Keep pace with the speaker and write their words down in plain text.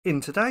In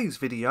today's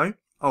video,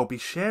 I'll be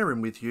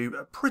sharing with you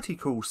a pretty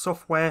cool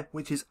software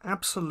which is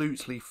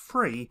absolutely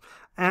free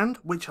and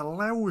which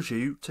allows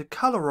you to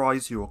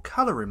colorize your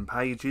coloring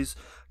pages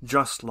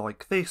just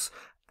like this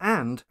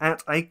and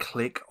at a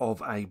click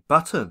of a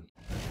button.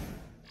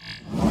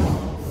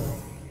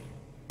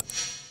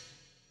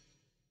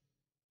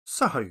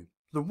 So,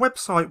 the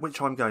website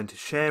which I'm going to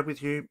share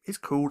with you is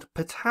called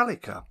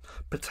Petalica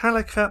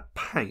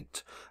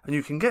Paint, and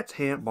you can get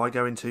here by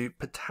going to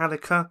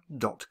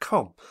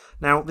petalica.com.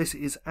 Now, this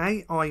is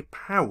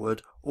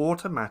AI-powered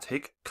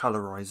automatic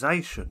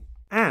colorization,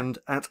 and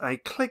at a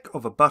click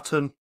of a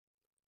button,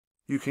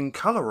 you can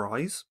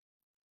colorize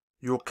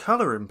your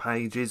coloring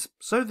pages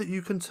so that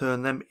you can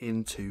turn them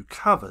into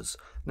covers.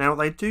 Now,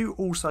 they do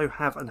also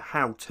have an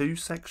how-to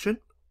section,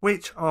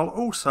 which I'll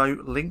also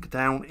link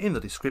down in the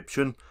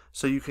description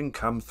so you can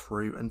come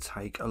through and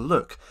take a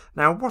look.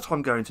 Now, what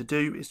I'm going to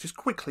do is just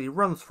quickly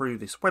run through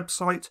this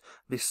website,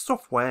 this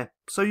software,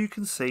 so you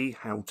can see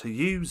how to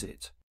use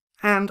it.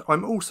 And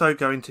I'm also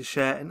going to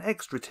share an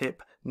extra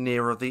tip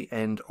nearer the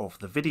end of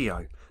the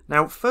video.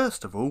 Now,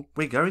 first of all,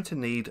 we're going to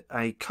need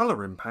a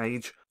coloring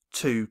page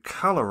to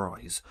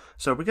colorize.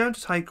 So we're going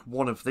to take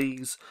one of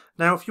these.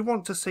 Now, if you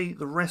want to see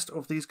the rest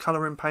of these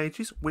coloring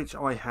pages, which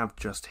I have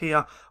just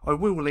here, I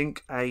will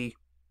link a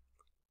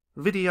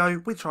video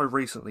which I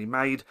recently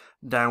made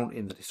down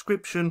in the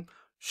description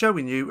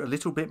showing you a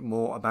little bit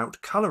more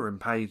about coloring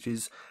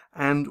pages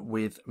and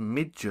with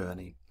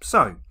Midjourney.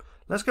 So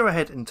let's go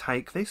ahead and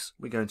take this.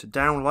 We're going to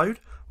download.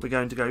 We're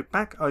going to go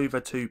back over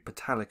to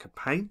Petalica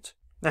Paint.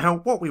 Now,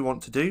 what we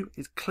want to do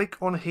is click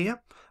on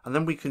here, and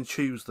then we can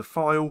choose the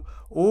file,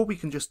 or we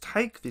can just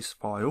take this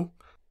file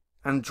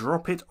and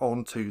drop it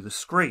onto the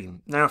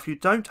screen. Now, if you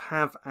don't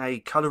have a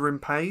coloring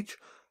page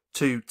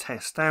to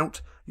test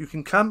out, you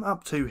can come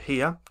up to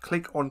here,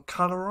 click on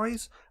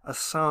Colorize a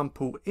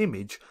sample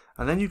image,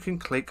 and then you can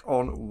click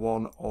on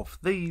one of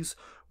these,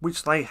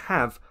 which they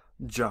have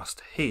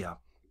just here.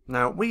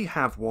 Now, we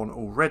have one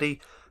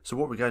already, so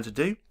what we're going to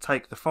do,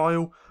 take the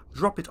file,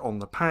 drop it on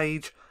the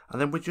page, and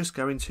then we're just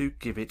going to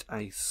give it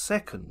a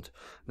second.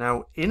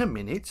 Now, in a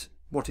minute,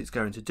 what it's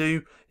going to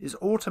do is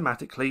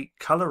automatically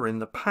colour in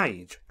the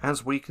page,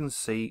 as we can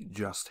see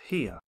just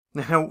here.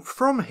 Now,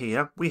 from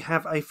here, we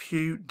have a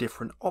few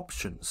different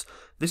options.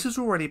 This has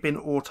already been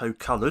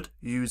auto-coloured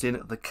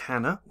using the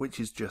canner, which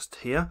is just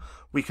here.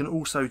 We can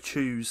also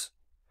choose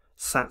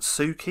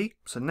Satsuki.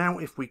 So now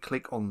if we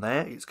click on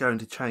there, it's going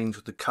to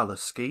change the colour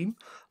scheme.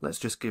 Let's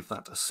just give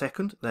that a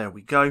second. There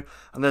we go.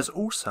 And there's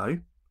also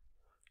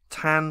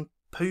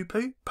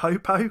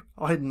Popo,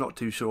 I'm not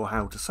too sure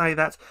how to say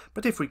that,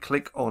 but if we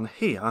click on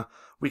here,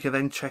 we can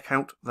then check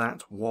out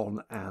that one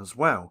as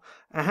well.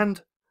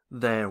 And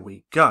there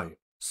we go.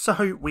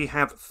 So we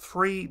have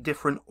three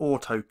different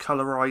auto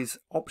colorize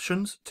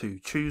options to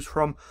choose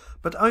from,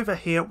 but over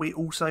here we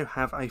also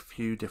have a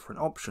few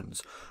different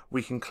options.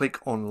 We can click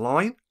on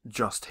line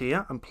just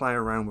here and play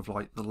around with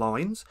like the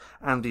lines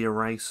and the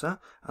eraser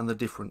and the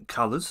different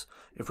colors.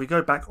 If we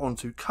go back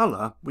onto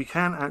color, we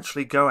can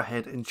actually go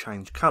ahead and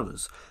change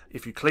colors.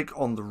 If you click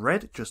on the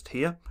red just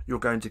here, you're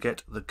going to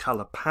get the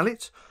color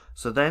palette.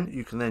 So then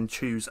you can then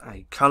choose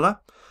a color.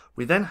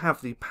 We then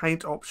have the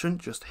paint option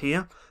just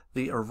here,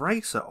 the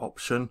eraser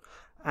option,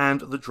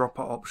 and the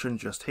dropper option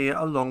just here,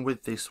 along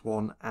with this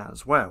one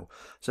as well.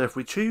 So if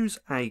we choose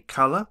a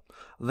colour,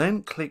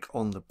 then click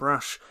on the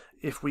brush,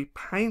 if we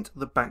paint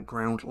the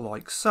background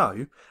like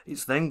so,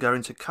 it's then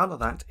going to colour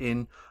that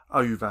in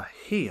over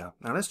here.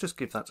 Now let's just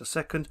give that a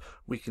second.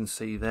 We can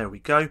see, there we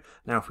go.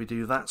 Now if we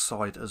do that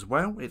side as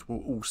well, it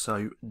will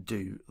also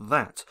do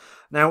that.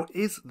 Now,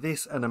 is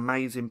this an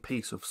amazing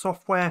piece of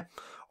software?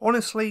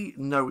 Honestly,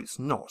 no, it's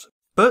not.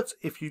 But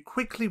if you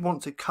quickly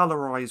want to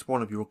colorize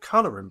one of your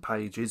coloring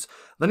pages,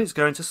 then it's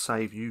going to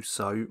save you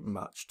so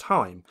much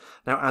time.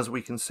 Now, as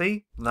we can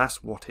see,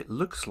 that's what it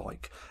looks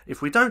like.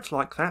 If we don't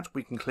like that,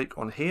 we can click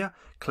on here,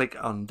 click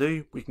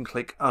undo, we can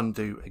click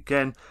undo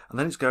again, and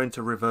then it's going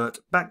to revert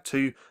back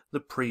to the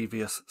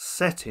previous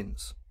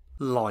settings,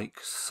 like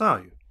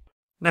so.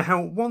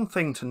 Now, one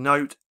thing to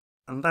note,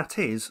 and that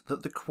is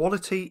that the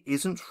quality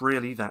isn't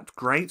really that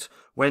great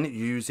when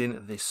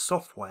using this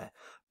software.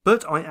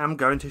 But I am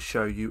going to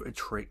show you a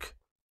trick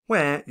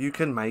where you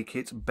can make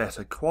it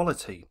better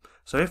quality.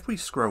 So if we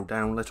scroll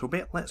down a little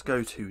bit, let's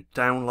go to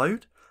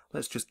download.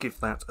 Let's just give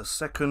that a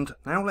second.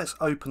 Now let's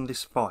open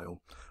this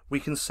file. We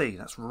can see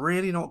that's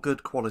really not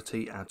good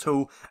quality at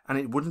all, and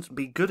it wouldn't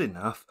be good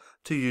enough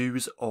to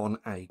use on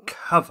a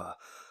cover.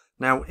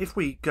 Now if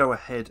we go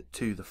ahead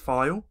to the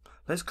file,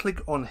 let's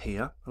click on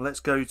here and let's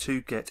go to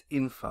get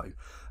info.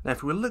 Now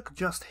if we look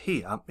just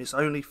here, it's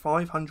only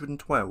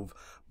 512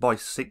 by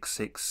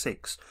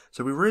 666.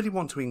 So we really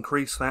want to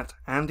increase that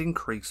and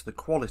increase the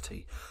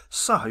quality.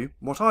 So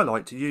what I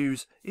like to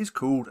use is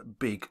called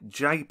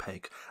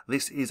BigJPG.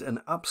 This is an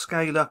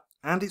upscaler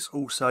and it's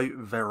also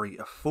very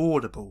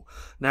affordable.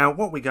 Now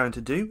what we're going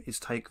to do is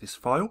take this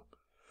file,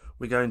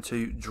 we're going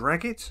to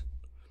drag it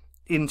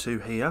into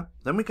here,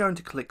 then we're going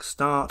to click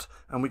start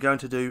and we're going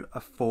to do a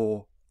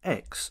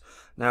 4x.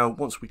 Now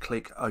once we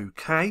click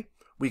OK,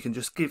 we can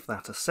just give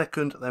that a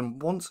second. Then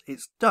once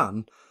it's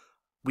done,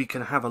 we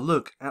can have a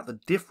look at the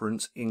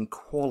difference in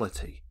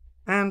quality.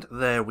 And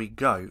there we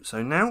go.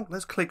 So now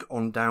let's click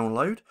on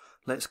download.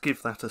 Let's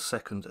give that a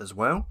second as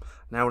well.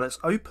 Now let's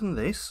open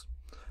this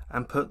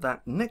and put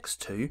that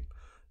next to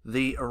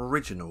the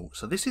original.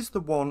 So this is the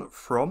one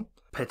from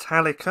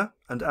Petalica,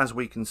 and as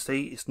we can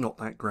see, it's not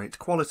that great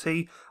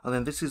quality. And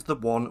then this is the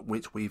one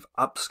which we've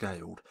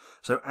upscaled.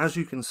 So as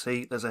you can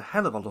see, there's a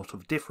hell of a lot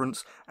of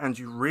difference, and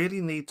you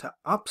really need to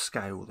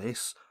upscale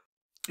this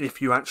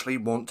if you actually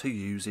want to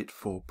use it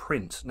for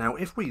print. Now,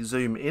 if we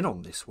zoom in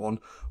on this one,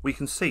 we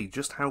can see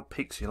just how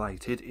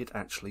pixelated it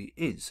actually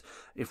is.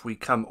 If we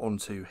come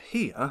onto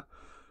here,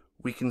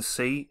 we can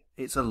see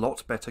it's a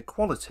lot better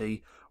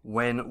quality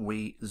when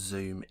we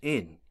zoom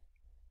in.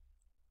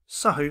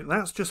 So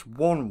that's just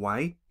one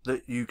way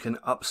that you can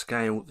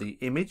upscale the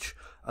image.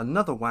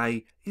 Another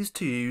way is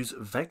to use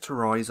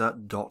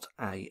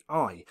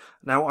vectorizer.ai.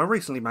 Now, I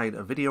recently made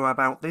a video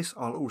about this.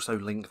 I'll also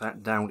link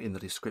that down in the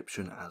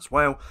description as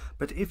well.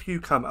 But if you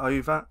come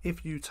over,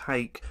 if you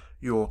take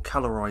your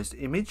colorized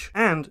image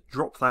and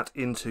drop that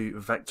into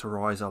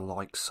Vectorizer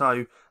like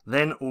so,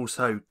 then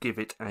also give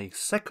it a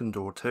second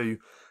or two,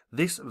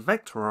 this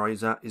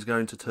vectorizer is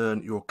going to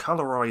turn your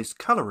colorized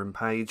coloring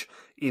page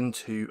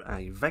into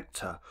a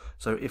vector.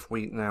 So if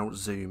we now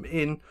zoom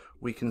in,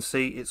 we can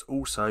see it's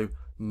also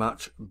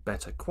much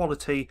better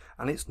quality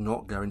and it's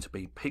not going to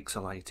be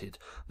pixelated.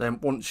 Then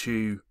once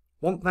you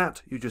want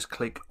that, you just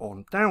click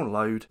on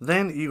download.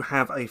 Then you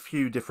have a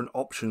few different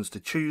options to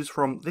choose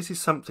from. This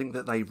is something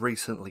that they've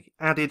recently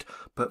added,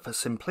 but for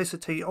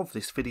simplicity of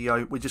this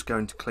video, we're just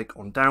going to click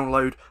on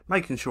download,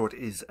 making sure it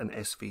is an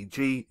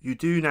SVG. You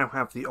do now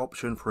have the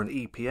option for an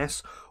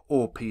EPS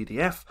or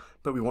PDF,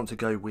 but we want to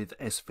go with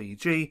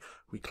SVG.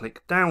 We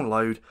click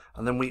download,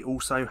 and then we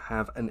also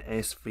have an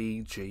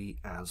SVG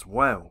as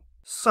well.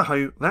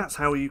 So that's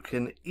how you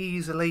can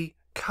easily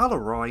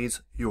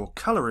colorize your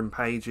coloring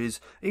pages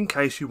in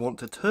case you want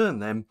to turn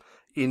them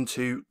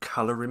into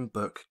coloring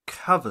book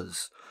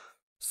covers.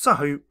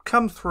 So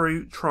come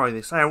through, try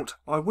this out.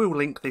 I will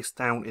link this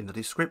down in the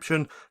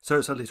description so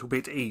it's a little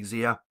bit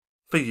easier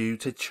for you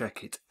to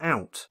check it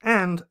out.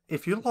 And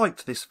if you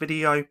liked this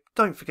video,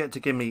 don't forget to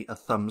give me a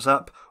thumbs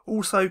up.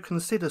 Also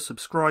consider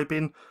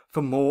subscribing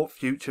for more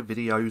future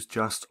videos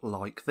just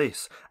like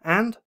this.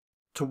 And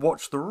to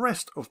watch the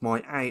rest of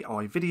my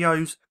AI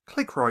videos,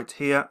 click right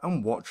here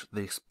and watch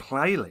this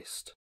playlist.